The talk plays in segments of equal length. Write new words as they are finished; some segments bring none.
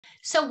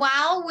So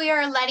while we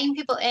are letting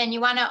people in,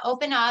 you want to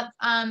open up,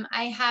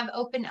 I have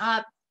opened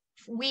up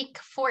week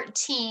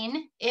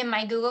 14 in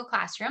my Google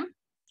Classroom.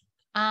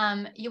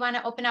 You want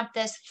to open up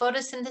this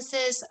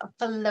photosynthesis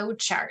flow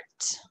chart.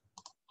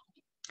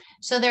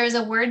 So there's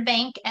a word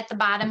bank at the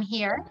bottom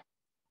here.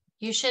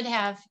 You should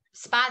have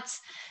spots.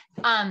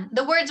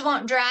 The words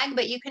won't drag,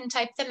 but you can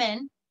type them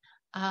in.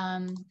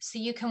 So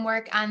you can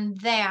work on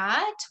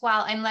that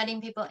while I'm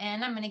letting people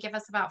in. I'm going to give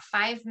us about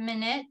 5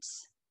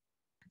 minutes.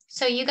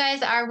 So you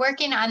guys are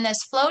working on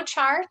this flow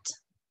chart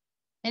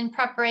in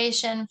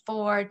preparation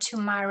for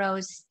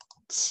tomorrow's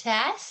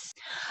test.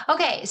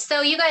 Okay, so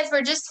you guys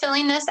were just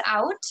filling this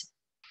out.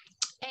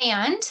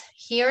 And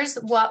here's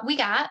what we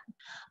got.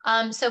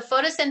 So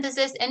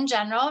photosynthesis in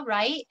general,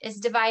 right, is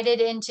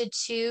divided into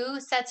two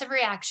sets of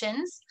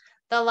reactions,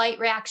 the light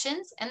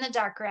reactions and the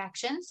dark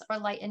reactions, or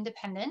light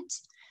independent.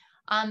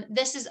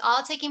 This is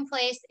all taking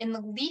place in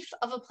the leaf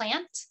of a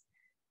plant,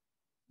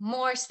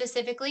 more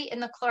specifically in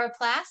the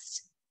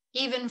chloroplast.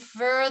 Even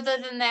further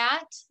than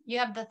that, you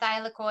have the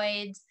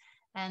thylakoids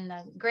and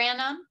the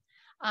granum.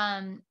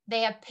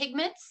 They have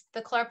pigments.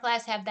 The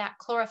chloroplasts have that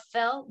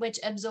chlorophyll,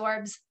 which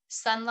absorbs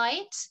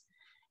sunlight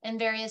in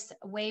various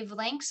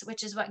wavelengths,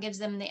 which is what gives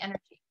them the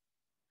energy.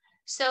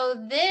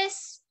 So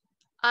this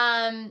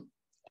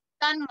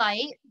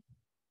sunlight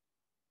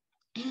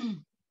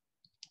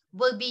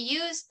will be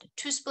used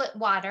to split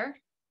water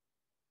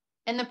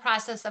in the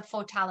process of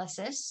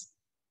photolysis.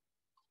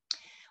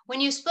 When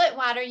you split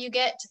water, you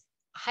get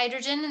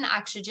hydrogen and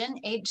oxygen,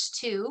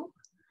 H2O,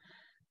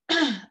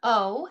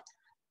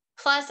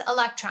 plus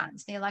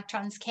electrons. The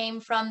electrons came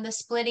from the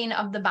splitting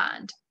of the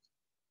bond.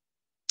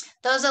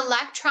 Those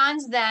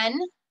electrons then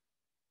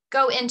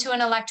go into an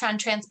electron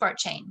transport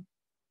chain.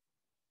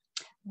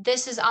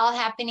 This is all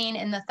happening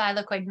in the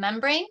thylakoid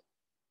membrane.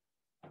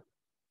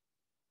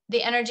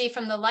 The energy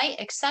from the light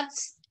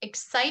excites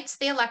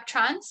the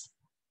electrons.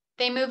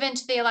 They move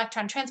into the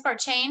electron transport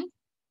chain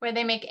where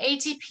they make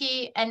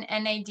ATP and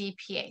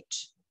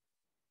NADPH.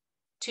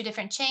 Two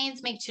different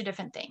chains make two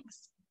different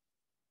things.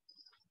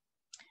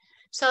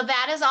 So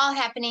that is all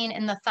happening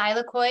in the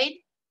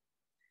thylakoid.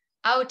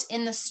 Out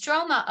in the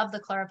stroma of the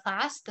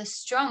chloroplast, the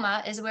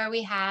stroma is where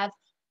we have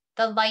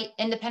the light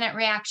independent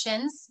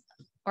reactions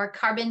or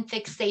carbon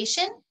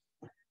fixation.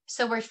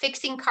 So we're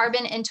fixing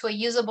carbon into a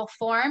usable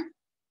form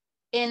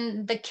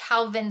in the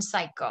Calvin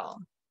cycle.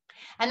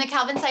 And the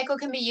Calvin cycle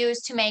can be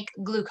used to make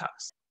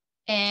glucose.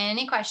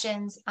 Any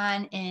questions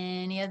on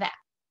any of that?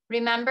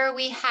 Remember,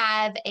 we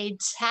have a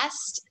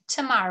test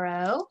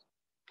tomorrow,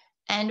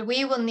 and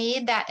we will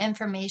need that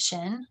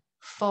information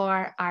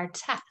for our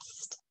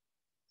test.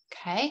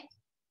 Okay.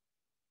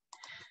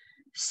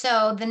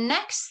 So the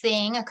next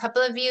thing, a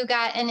couple of you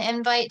got an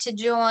invite to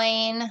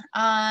join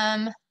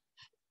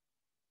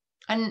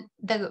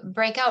the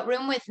breakout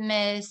room with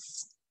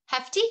Ms.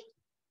 Hefty.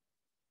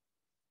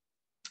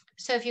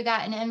 So if you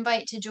got an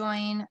invite to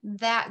join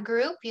that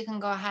group, you can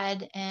go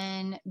ahead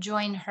and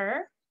join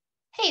her.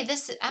 Hey,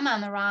 I'm on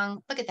the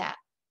wrong, look at that.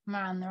 I'm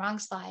on the wrong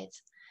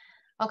slides.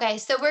 Okay,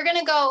 so we're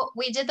gonna go,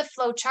 we did the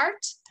flow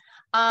chart.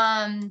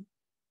 I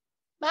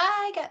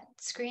got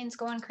screens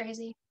going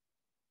crazy.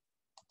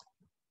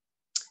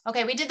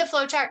 Okay, we did the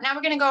flow chart. Now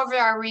we're gonna go over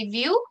our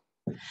review.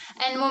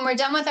 And when we're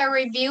done with our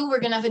review,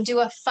 we're gonna do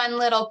a fun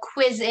little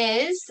quiz.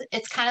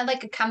 It's kind of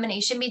like a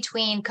combination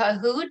between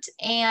Kahoot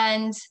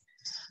and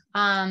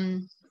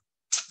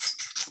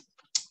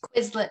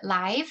Quizlet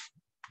Live.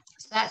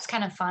 So that's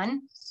kind of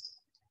fun.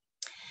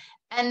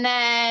 And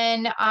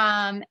then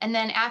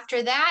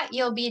after that,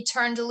 you'll be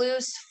turned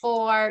loose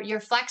for your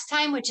flex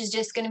time, which is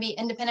just going to be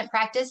independent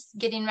practice,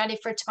 getting ready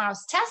for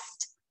tomorrow's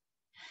test.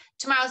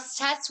 Tomorrow's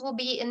test will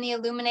be in the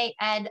Illuminate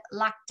Ed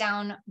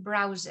lockdown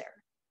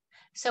browser.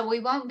 So we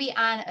won't be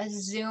on a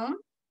Zoom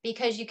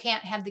because you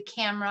can't have the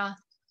camera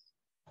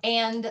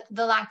and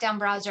the lockdown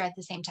browser at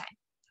the same time.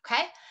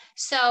 Okay,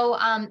 so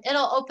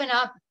it'll open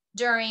up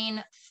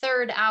during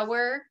third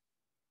hour,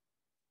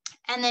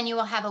 and then you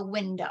will have a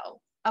window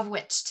of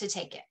which to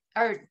take it,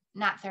 or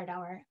not third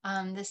hour.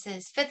 This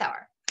is fifth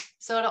hour.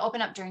 So it'll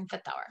open up during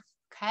fifth hour,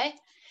 okay?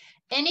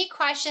 Any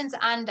questions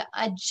on the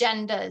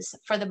agendas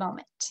for the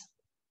moment?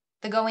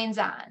 The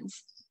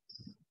goings-ons.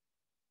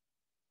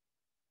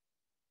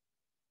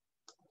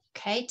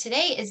 Okay,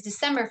 today is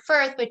December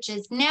 1st, which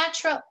is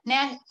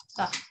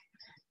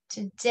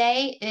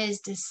today is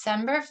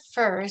December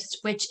 1st,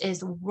 which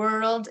is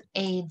World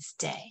AIDS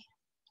Day.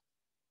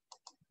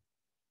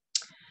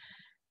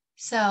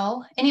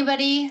 So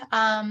anybody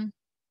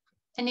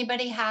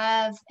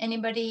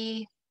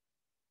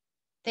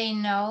they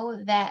know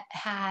that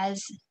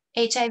has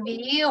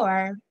HIV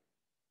or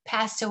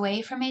passed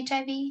away from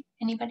HIV?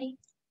 Anybody?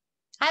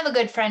 I have a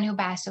good friend who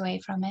passed away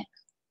from it.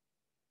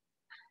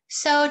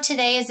 So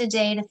today is a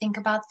day to think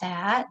about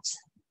that.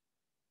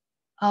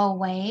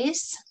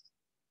 Always.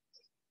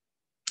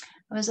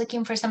 I was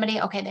looking for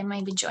somebody. Okay, they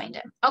might be joined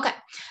in. Okay,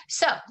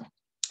 so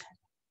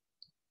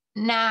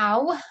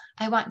now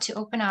I want to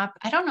open up.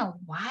 I don't know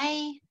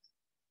why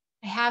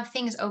I have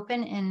things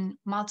open in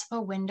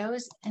multiple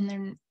windows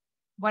and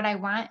what I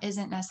want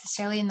isn't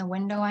necessarily in the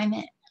window I'm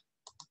in.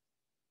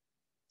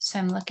 So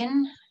I'm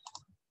looking.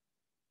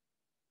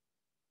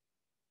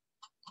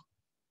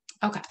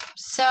 Okay,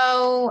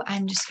 so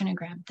I'm just gonna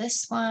grab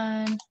this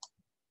one.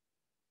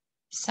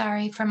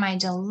 Sorry for my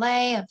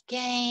delay of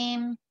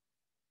game.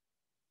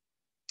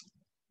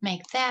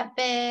 Make that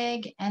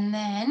big, and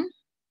then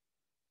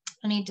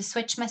I need to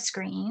switch my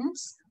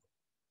screens.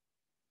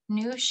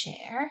 New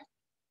share.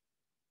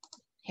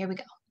 Here we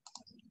go.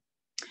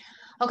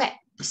 Okay,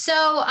 so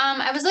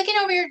I was looking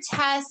over your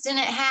test and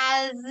it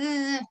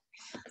has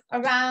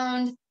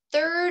around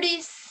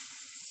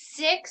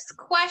 36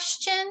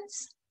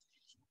 questions.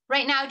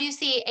 Right now, do you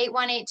see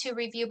 8182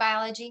 review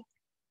biology?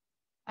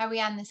 Are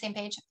we on the same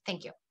page?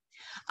 Thank you.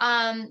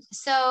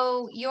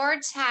 So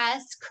your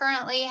test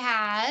currently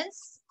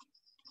has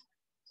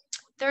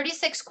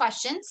 36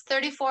 questions,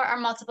 34 are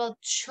multiple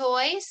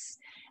choice,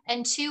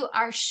 and 2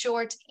 are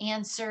short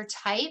answer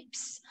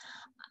types.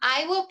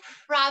 I will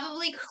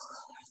probably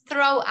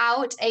throw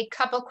out a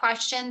couple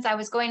questions. I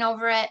was going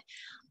over it.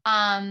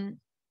 And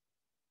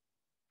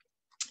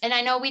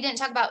I know we didn't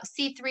talk about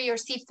C3 or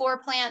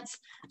C4 plants,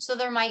 so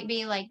there might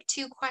be like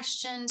 2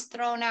 questions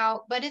thrown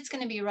out, but it's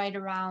going to be right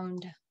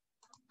around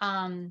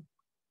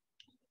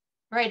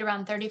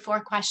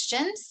 34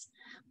 questions,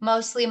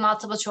 mostly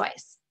multiple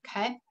choice,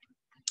 okay?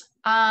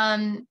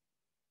 And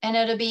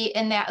it'll be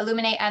in that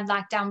Illuminate Ed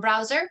Lockdown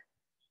browser.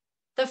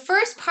 The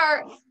first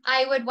part,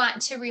 I would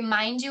want to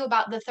remind you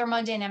about the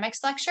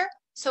thermodynamics lecture.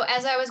 So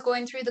as I was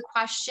going through the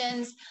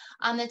questions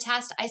on the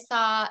test, I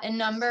saw a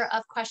number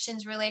of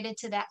questions related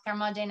to that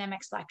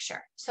thermodynamics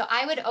lecture. So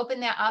I would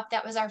open that up.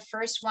 That was our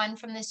first one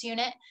from this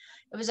unit.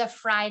 It was a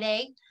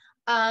Friday.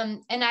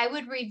 And I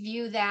would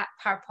review that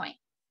PowerPoint.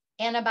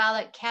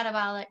 Anabolic,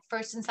 catabolic,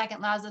 first and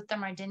second laws of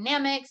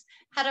thermodynamics,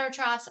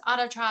 heterotrophs,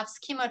 autotrophs,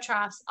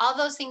 chemotrophs, all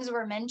those things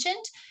were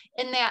mentioned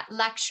in that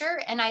lecture.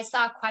 And I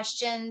saw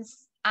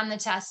questions on the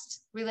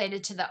test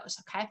related to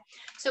those, okay?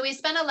 So we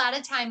spent a lot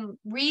of time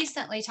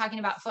recently talking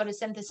about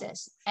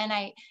photosynthesis, and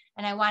I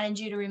wanted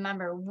you to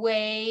remember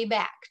way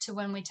back to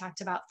when we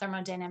talked about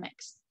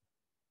thermodynamics.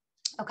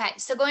 Okay,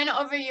 so going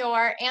over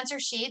your answer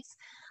sheets,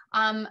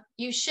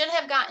 you should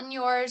have gotten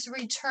yours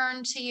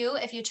returned to you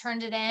if you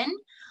turned it in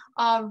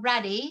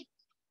already.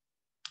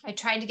 I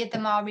tried to get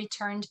them all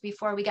returned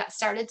before we got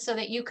started so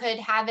that you could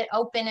have it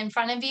open in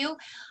front of you.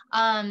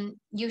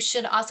 You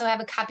should also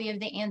have a copy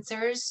of the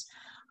answers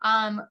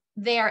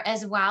there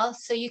as well.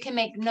 So you can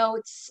make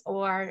notes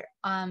or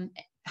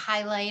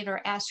highlight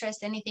or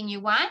asterisk anything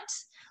you want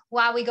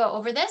while we go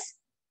over this.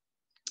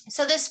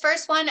 So this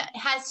first one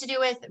has to do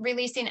with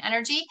releasing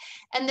energy.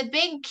 And the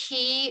big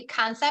key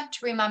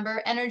concept,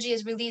 remember, energy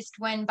is released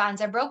when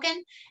bonds are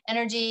broken.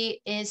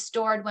 Energy is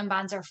stored when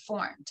bonds are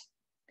formed.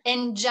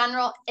 In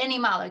general, any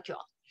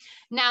molecule.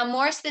 Now,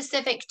 more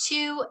specific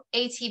to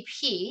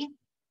ATP,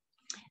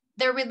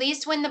 they're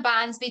released when the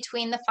bonds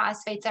between the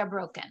phosphates are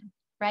broken,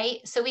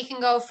 right? So we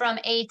can go from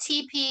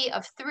ATP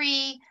of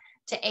 3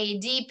 to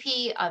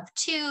ADP of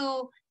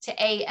 2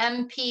 to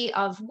AMP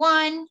of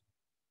 1.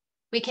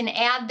 We can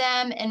add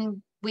them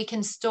and we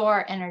can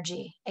store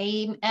energy.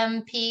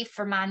 AMP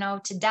for mono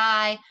to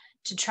di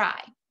to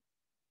tri.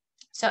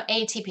 So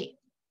ATP.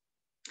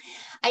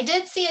 I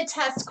did see a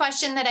test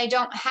question that I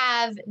don't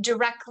have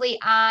directly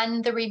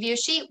on the review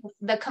sheet,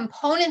 the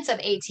components of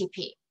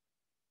ATP.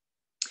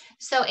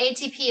 So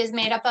ATP is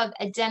made up of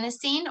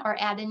adenosine or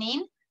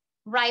adenine,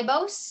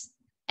 ribose,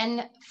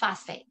 and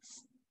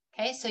phosphates.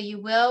 Okay, so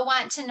you will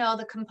want to know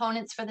the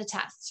components for the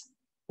test.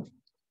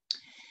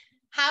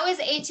 How is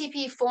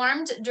ATP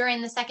formed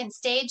during the second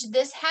stage?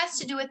 This has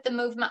to do with the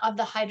movement of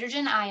the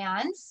hydrogen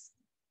ions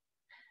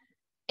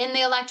in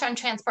the electron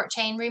transport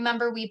chain.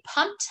 Remember, we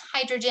pumped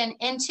hydrogen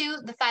into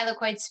the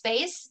thylakoid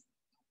space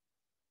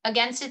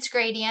against its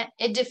gradient.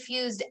 It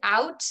diffused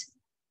out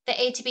the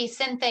ATP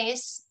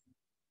synthase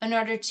in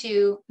order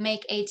to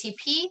make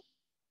ATP.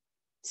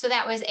 So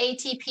that was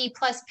ATP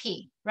plus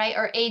P, right?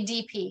 Or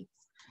ADP,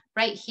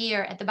 right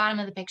here at the bottom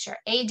of the picture.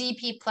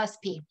 ADP plus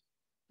P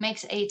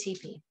makes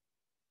ATP.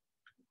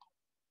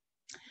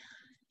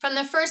 From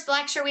the first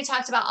lecture, we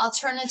talked about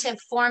alternative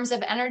forms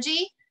of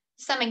energy.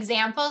 Some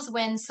examples: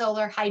 wind,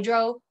 solar,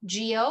 hydro,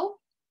 geo.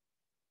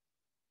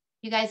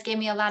 You guys gave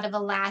me a lot of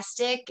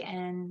elastic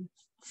and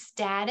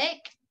static.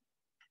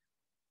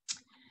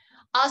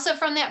 Also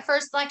from that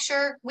first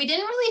lecture, we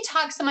didn't really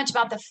talk so much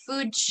about the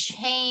food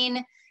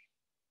chain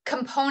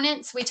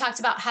components. We talked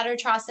about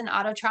heterotrophs and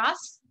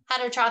autotrophs.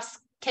 Heterotrophs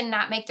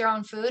cannot make their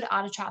own food.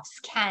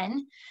 Autotrophs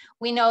can.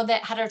 We know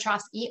that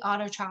heterotrophs eat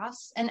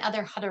autotrophs and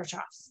other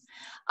heterotrophs.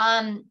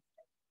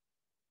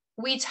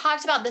 We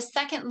talked about the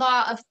second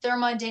law of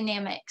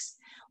thermodynamics,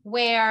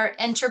 where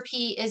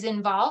entropy is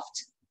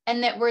involved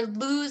and that we're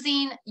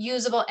losing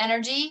usable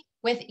energy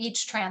with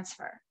each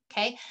transfer,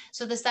 okay?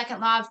 So the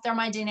second law of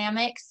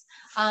thermodynamics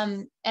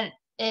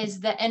is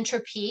the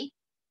entropy,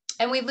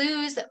 and we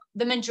lose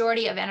the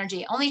majority of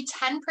energy. Only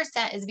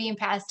 10% is being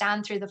passed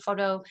on through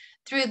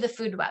the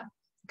food web,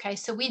 okay?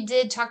 So we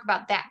did talk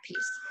about that piece.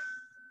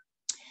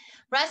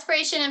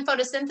 Respiration and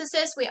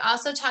photosynthesis, we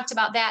also talked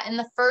about that in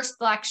the first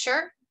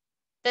lecture,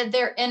 that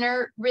they're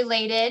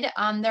interrelated.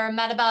 They're a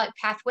metabolic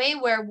pathway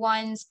where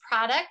one's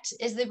product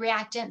is the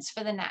reactants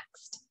for the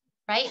next,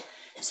 right?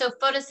 So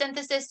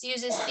photosynthesis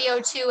uses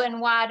CO2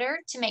 and water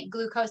to make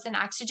glucose and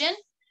oxygen.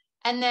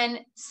 And then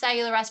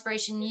cellular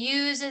respiration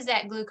uses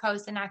that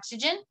glucose and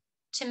oxygen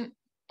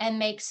and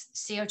makes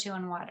CO2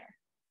 and water.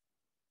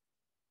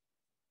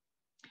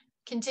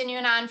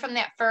 Continuing on from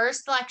that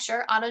first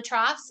lecture,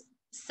 autotrophs,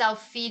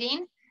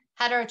 self-feeding,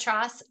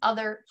 heterotrophs,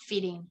 other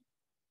feeding,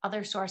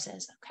 other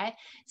sources, okay?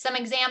 Some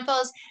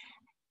examples,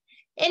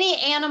 any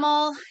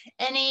animal,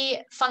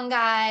 any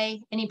fungi,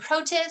 any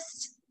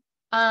protist,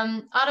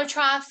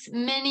 autotrophs,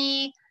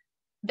 many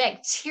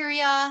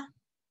bacteria,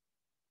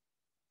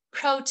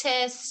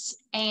 protists,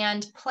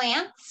 and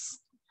plants.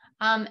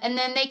 And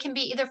then they can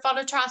be either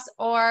phototrophs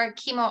or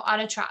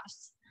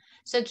chemoautotrophs.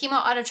 So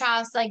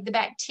chemoautotrophs, like the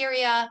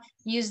bacteria,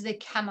 use the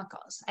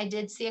chemicals. I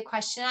did see a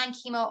question on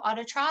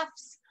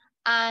chemoautotrophs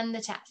on the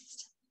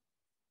test.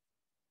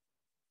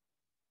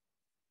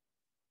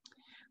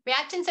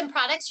 Reactants and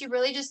products, you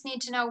really just need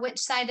to know which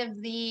side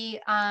of the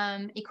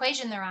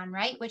equation they're on,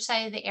 right? Which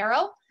side of the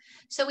arrow.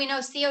 So we know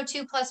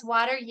CO2 plus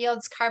water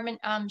yields carbon,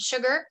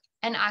 sugar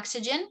and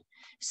oxygen.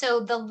 So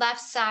the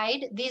left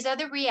side, these are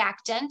the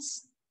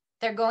reactants.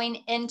 They're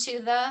going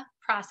into the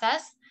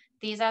process.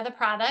 These are the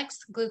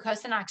products,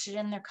 glucose and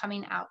oxygen, they're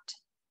coming out,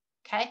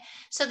 okay?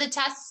 So the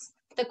tests,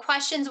 the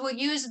questions will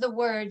use the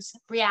words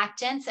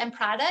reactants and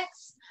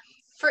products.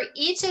 For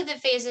each of the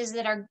phases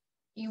that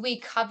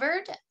we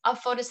covered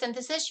of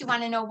photosynthesis, you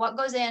want to know what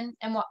goes in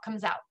and what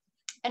comes out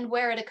and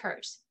where it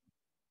occurs.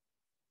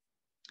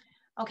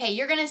 Okay,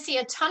 you're going to see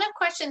a ton of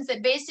questions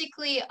that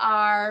basically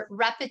are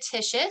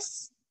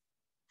repetitious,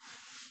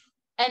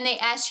 and they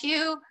ask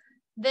you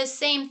the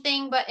same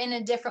thing but in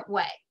a different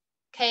way.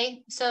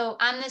 Okay, so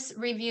on this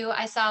review,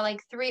 I saw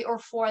like 3 or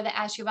 4 that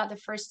ask you about the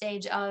first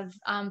stage of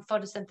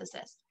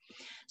photosynthesis.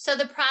 So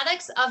the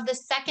products of the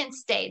second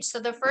stage, so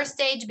the first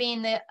stage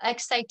being the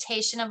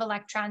excitation of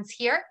electrons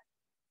here,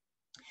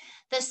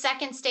 the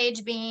second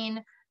stage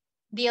being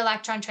the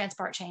electron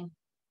transport chain.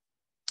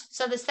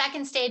 So the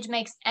second stage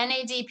makes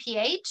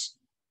NADPH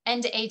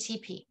and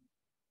ATP.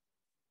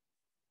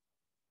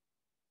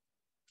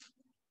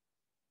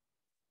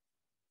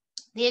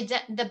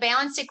 The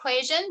balanced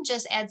equation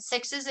just adds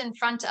 6's in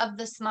front of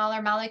the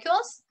smaller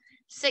molecules.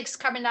 6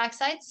 carbon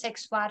dioxide,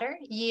 6 water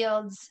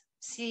yields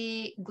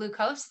C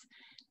glucose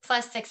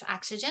plus 6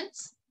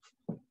 oxygens.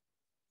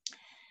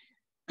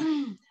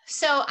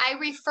 So I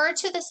refer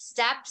to the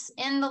steps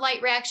in the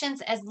light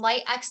reactions as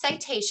light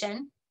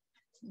excitation.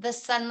 The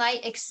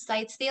sunlight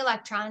excites the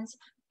electrons,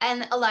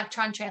 and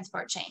electron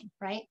transport chain,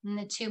 right? And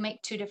the two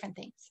make 2 different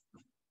things.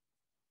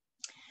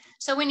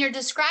 So when you're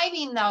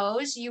describing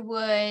those,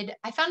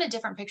 I found a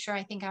different picture.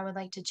 I think I would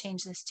like to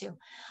change this too.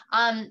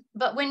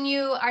 But when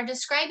you are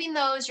describing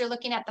those, you're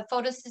looking at the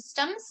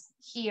photosystems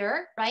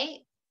here, right?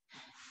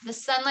 The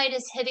sunlight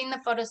is hitting the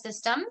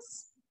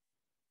photosystems.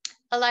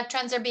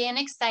 Electrons are being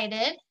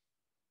excited.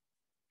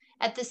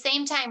 At the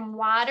same time,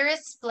 water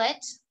is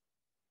split.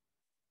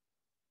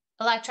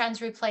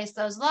 Electrons replace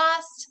those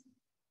lost.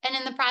 And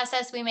in the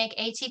process, we make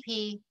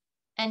ATP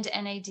and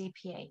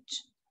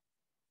NADPH.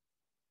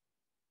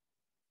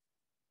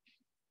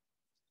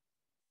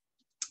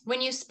 When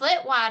you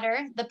split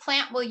water, the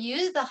plant will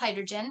use the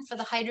hydrogen for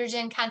the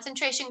hydrogen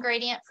concentration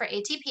gradient for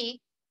ATP.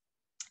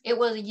 It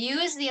will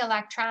use the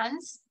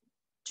electrons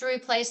to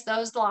replace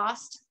those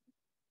lost.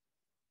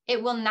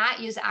 It will not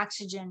use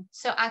oxygen.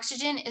 So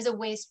oxygen is a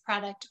waste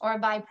product or a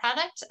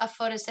byproduct of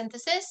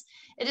photosynthesis.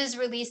 It is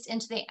released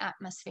into the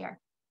atmosphere.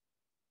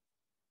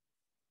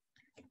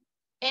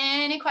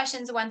 Any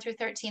questions 1 through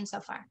 13 so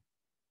far?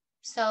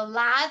 So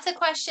lots of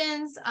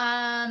questions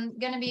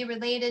going to be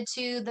related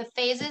to the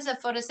phases of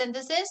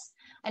photosynthesis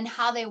and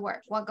how they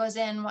work, what goes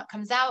in, what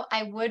comes out.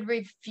 I would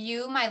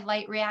review my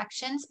light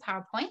reactions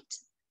PowerPoint.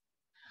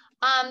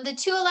 The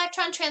 2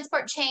 electron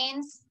transport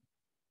chains,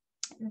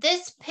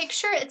 this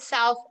picture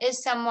itself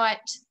is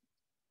somewhat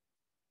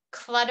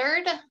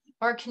cluttered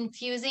or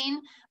confusing,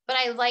 but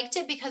I liked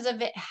it because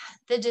of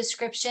the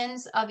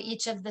descriptions of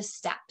each of the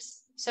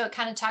steps. So it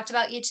kind of talked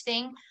about each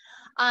thing.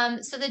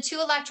 So the 2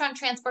 electron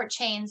transport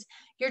chains,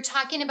 you're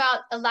talking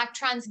about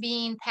electrons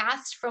being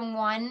passed from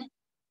one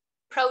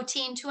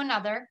protein to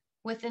another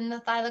within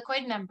the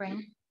thylakoid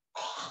membrane,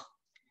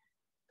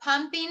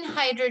 pumping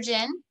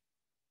hydrogen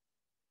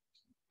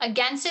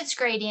against its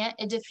gradient.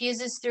 It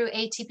diffuses through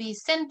ATP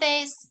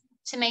synthase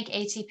to make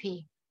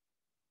ATP.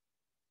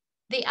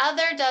 The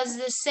other does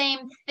the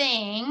same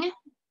thing,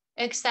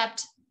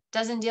 except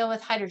doesn't deal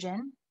with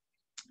hydrogen.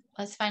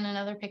 Let's find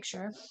another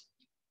picture.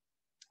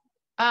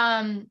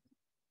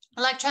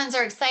 Electrons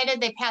are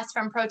excited, they pass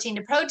from protein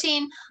to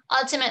protein,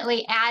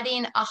 ultimately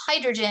adding a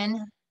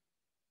hydrogen.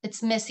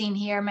 It's missing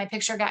here, my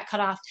picture got cut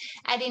off.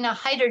 Adding a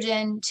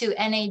hydrogen to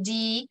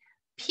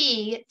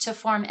NADP to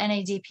form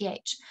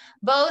NADPH.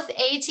 Both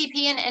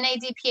ATP and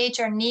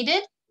NADPH are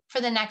needed for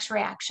the next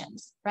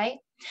reactions, right?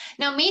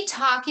 Now, me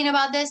talking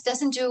about this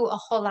doesn't do a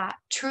whole lot,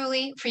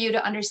 truly, for you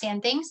to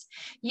understand things.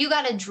 You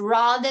got to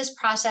draw this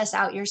process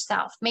out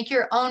yourself. Make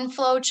your own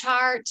flow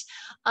chart.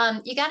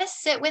 You got to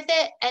sit with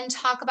it and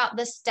talk about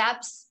the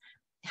steps,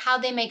 how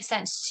they make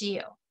sense to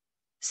you.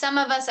 Some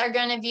of us are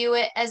going to view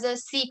it as a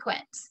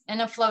sequence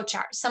in a flow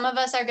chart. Some of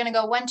us are going to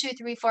go 1, 2,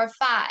 3, 4,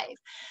 5.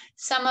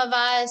 Some of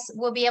us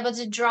will be able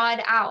to draw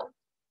it out.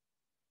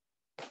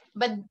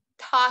 But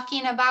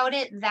talking about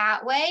it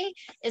that way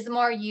is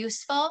more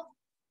useful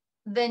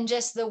than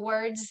just the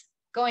words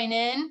going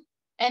in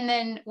and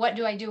then what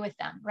do I do with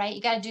them, right?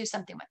 You got to do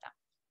something with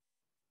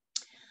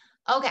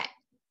them. Okay,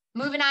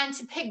 moving on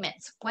to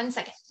pigments. 1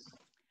 second.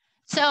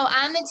 So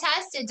on the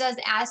test, it does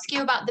ask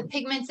you about the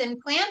pigments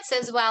in plants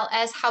as well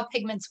as how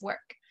pigments work.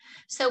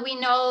 So we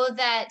know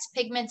that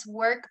pigments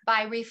work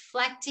by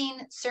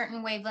reflecting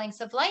certain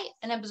wavelengths of light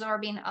and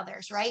absorbing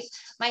others, right?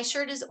 My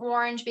shirt is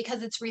orange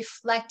because it's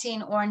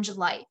reflecting orange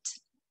light.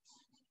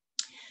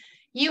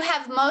 You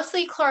have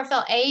mostly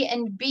chlorophyll A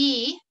and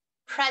B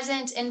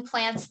present in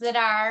plants that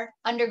are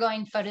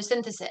undergoing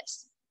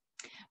photosynthesis,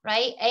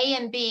 right? A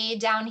and B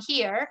down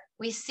here,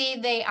 we see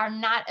they are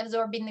not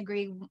absorbing the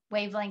green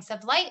wavelengths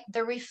of light,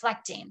 they're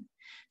reflecting.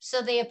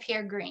 So they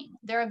appear green.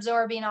 They're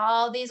absorbing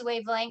all these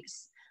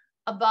wavelengths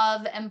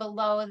above and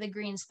below the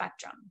green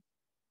spectrum.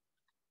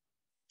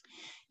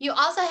 You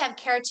also have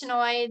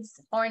carotenoids,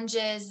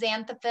 oranges,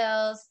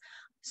 xanthophylls.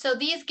 So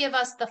these give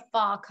us the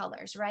fall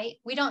colors, right?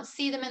 We don't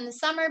see them in the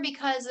summer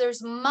because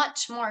there's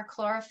much more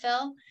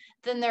chlorophyll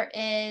than there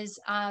is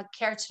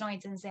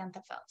carotenoids and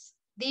xanthophylls.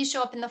 These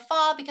show up in the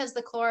fall because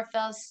the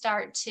chlorophylls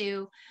start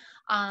to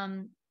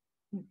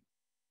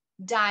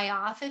die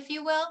off, if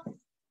you will.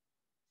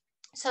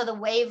 So the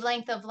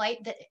wavelength of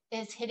light that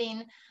is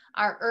hitting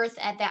our Earth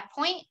at that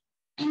point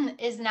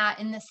is not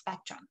in the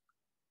spectrum.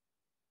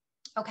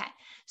 Okay,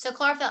 so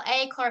chlorophyll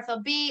A,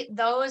 chlorophyll B,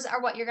 those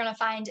are what you're going to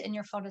find in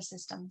your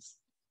photosystems.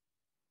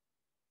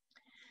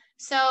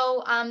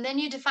 So then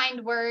you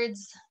defined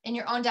words in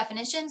your own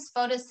definitions.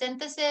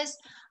 Photosynthesis,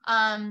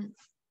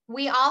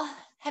 we all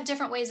have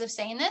different ways of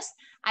saying this.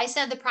 I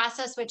said the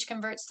process which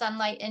converts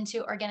sunlight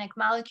into organic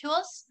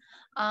molecules.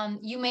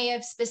 You may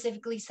have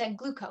specifically said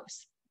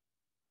glucose.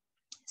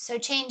 So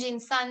changing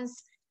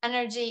sun's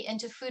energy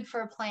into food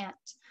for a plant,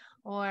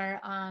 or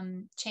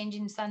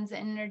changing sun's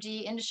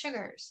energy into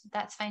sugars,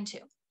 that's fine too.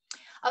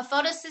 A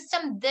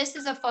photosystem, this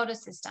is a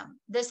photosystem.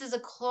 This is a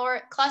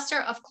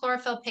cluster of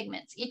chlorophyll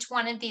pigments. Each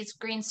one of these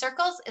green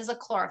circles is a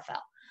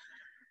chlorophyll.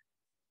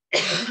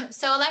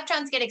 So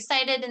electrons get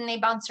excited and they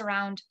bounce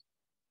around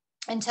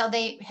until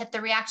they hit the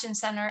reaction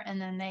center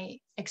and then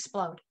they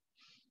explode.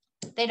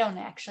 They don't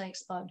actually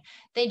explode.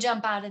 They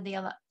jump out of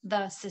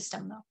the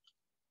system though.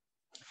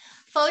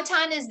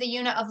 Photon is the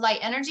unit of light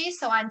energy.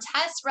 So on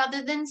tests,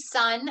 rather than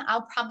sun,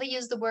 I'll probably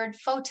use the word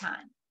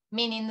photon,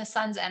 meaning the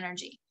sun's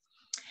energy.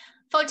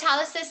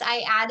 Photolysis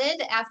I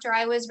added after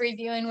I was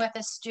reviewing with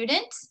a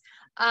student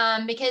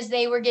because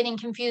they were getting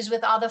confused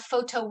with all the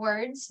photo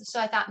words. So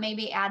I thought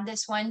maybe add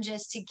this one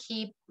just to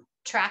keep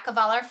track of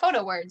all our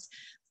photo words.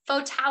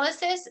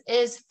 Photolysis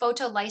is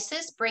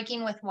photolysis,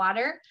 breaking with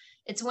water.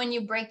 It's when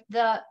you break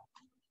the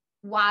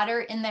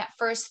water in that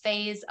first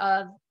phase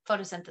of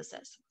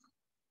photosynthesis.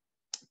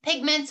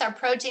 Pigments are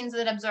proteins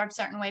that absorb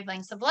certain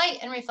wavelengths of light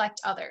and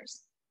reflect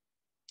others.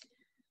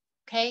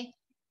 Okay.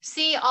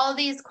 See, all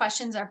these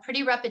questions are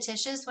pretty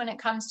repetitious when it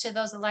comes to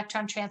those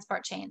electron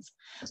transport chains.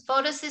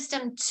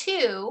 Photosystem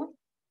 2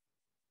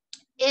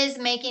 is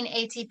making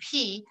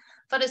ATP.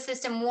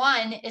 Photosystem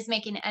 1 is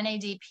making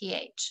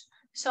NADPH.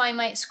 So I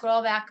might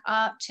scroll back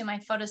up to my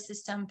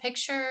photosystem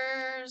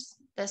pictures.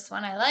 This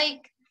one I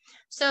like.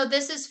 So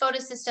this is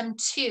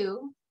photosystem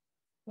 2.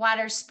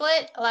 Water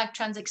split,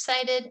 electrons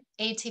excited,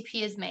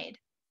 ATP is made.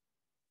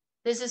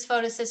 This is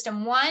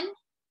photosystem 1.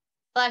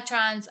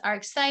 Electrons are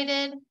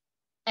excited,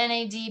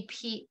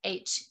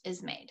 NADPH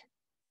is made.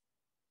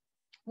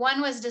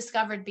 1 was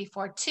discovered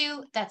before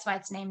 2, that's why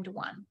it's named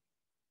 1.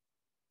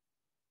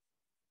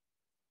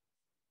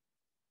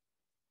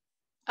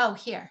 Oh,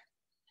 here.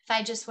 If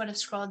I just would have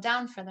scrolled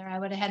down further, I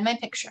would have had my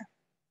picture.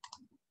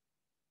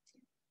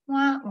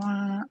 Wah,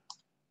 wah.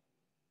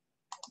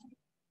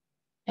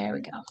 There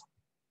we go.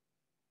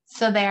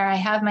 So there I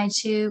have my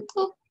 2.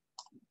 Boop,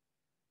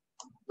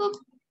 boop,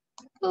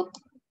 boop.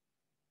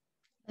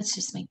 Let's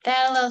just make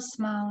that a little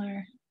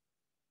smaller.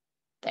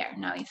 There,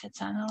 now he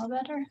fits on a little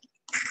better.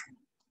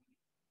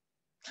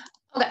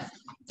 Okay,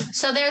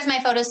 so there's my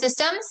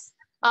photosystems,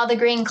 all the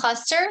green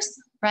clusters,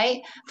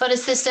 right?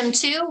 Photosystem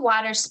 2,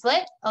 water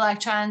split,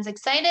 electrons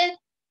excited,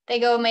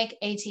 they go make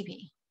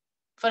ATP.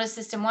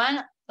 Photosystem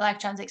 1,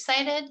 electrons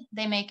excited,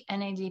 they make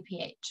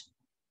NADPH.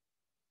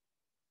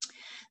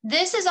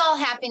 This is all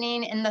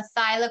happening in the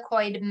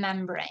thylakoid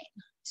membrane.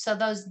 So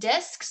those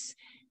discs,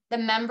 the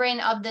membrane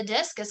of the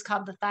disc is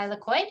called the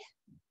thylakoid,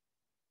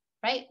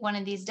 right? One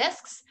of these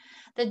discs.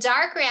 The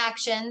dark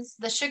reactions,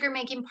 the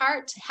sugar-making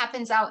part,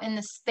 happens out in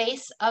the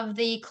space of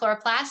the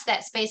chloroplast.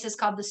 That space is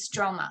called the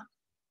stroma.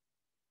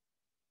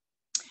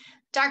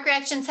 Dark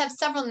reactions have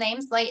several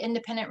names. Light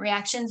independent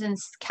reactions and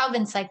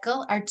Calvin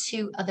cycle are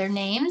two other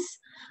names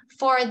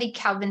for the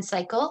Calvin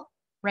cycle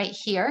right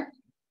here.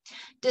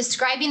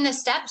 Describing the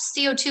steps,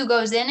 CO2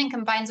 goes in and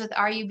combines with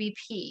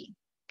RUBP.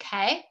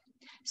 Okay,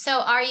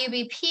 so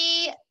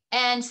RUBP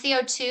and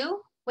CO2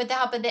 with the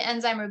help of the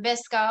enzyme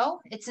Rubisco,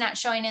 it's not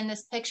showing in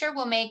this picture,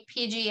 will make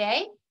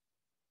PGA.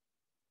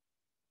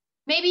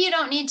 Maybe you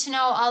don't need to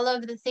know all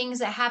of the things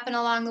that happen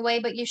along the way,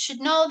 but you should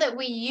know that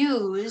we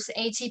use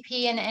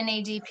ATP and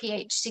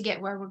NADPH to get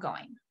where we're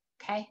going,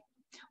 okay?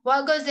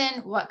 What goes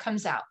in, what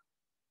comes out.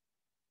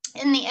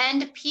 In the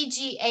end,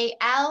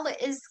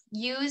 PGAL is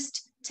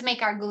used to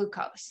make our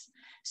glucose.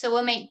 So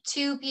we'll make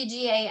two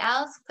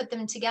PGALs, put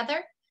them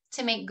together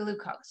to make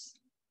glucose.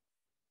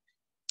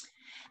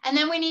 And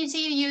then we need to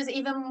use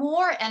even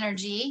more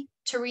energy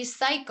to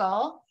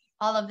recycle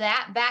all of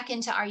that back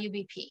into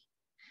RUBP.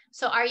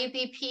 So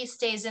RUBP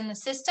stays in the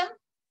system.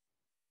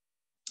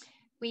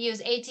 We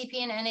use ATP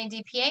and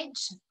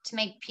NADPH to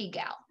make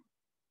PGAL.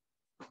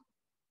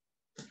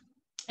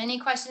 Any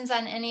questions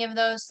on any of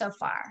those so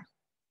far?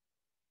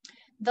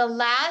 The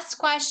last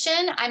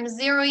question, I'm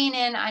zeroing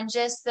in on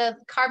just the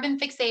carbon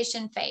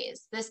fixation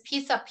phase. This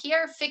piece up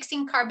here,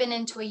 fixing carbon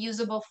into a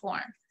usable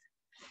form.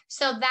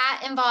 So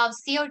that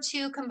involves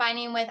CO2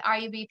 combining with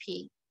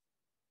RUBP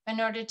in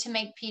order to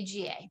make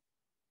PGA.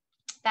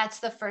 That's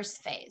the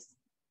first phase.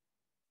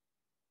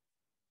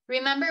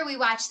 Remember, we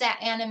watched that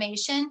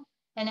animation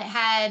and it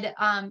had,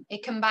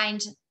 it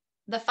combined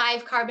the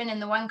 5 carbon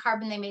and the 1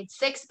 carbon, they made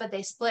 6, but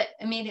they split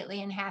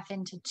immediately in half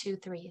into 2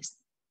 3s.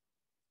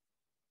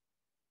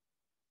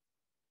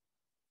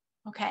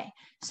 Okay,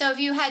 so if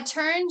you had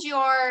turned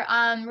your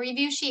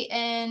review sheet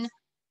in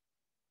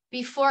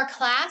before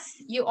class,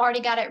 you already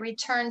got it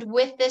returned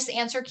with this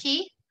answer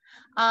key.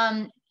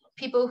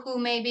 People who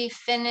maybe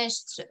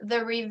finished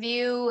the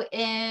review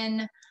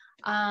in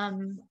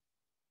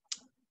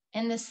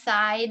the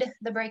side,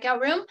 the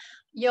breakout room,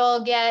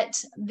 you'll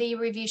get the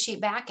review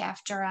sheet back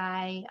after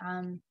I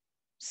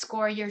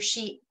score your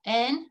sheet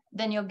in.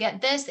 Then you'll get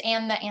this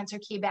and the answer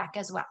key back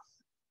as well.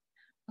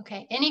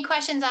 Okay, any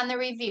questions on the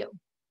review?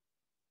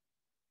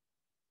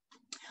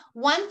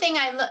 One thing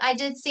I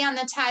did see on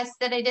the test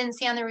that I didn't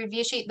see on the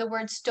review sheet, the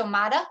word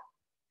stomata.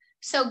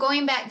 So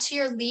going back to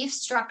your leaf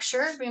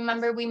structure,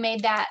 remember we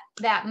made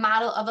that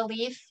model of a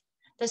leaf,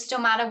 the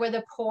stomata were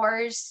the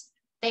pores.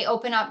 They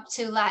open up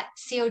to let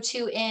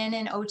CO2 in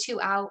and O2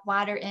 out,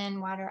 water in,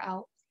 water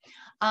out.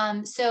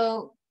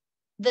 So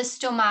the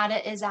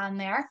stomata is on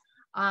there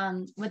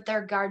with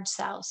their guard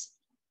cells.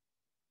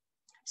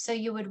 So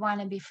you would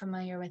want to be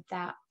familiar with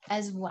that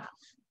as well.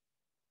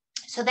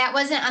 So that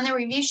wasn't on the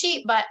review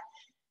sheet, but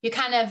you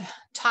kind of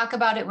talk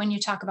about it when you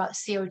talk about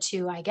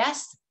CO2, I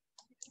guess.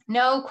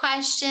 No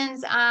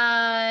questions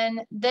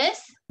on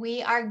this.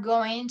 We are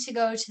going to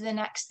go to the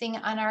next thing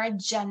on our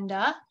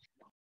agenda.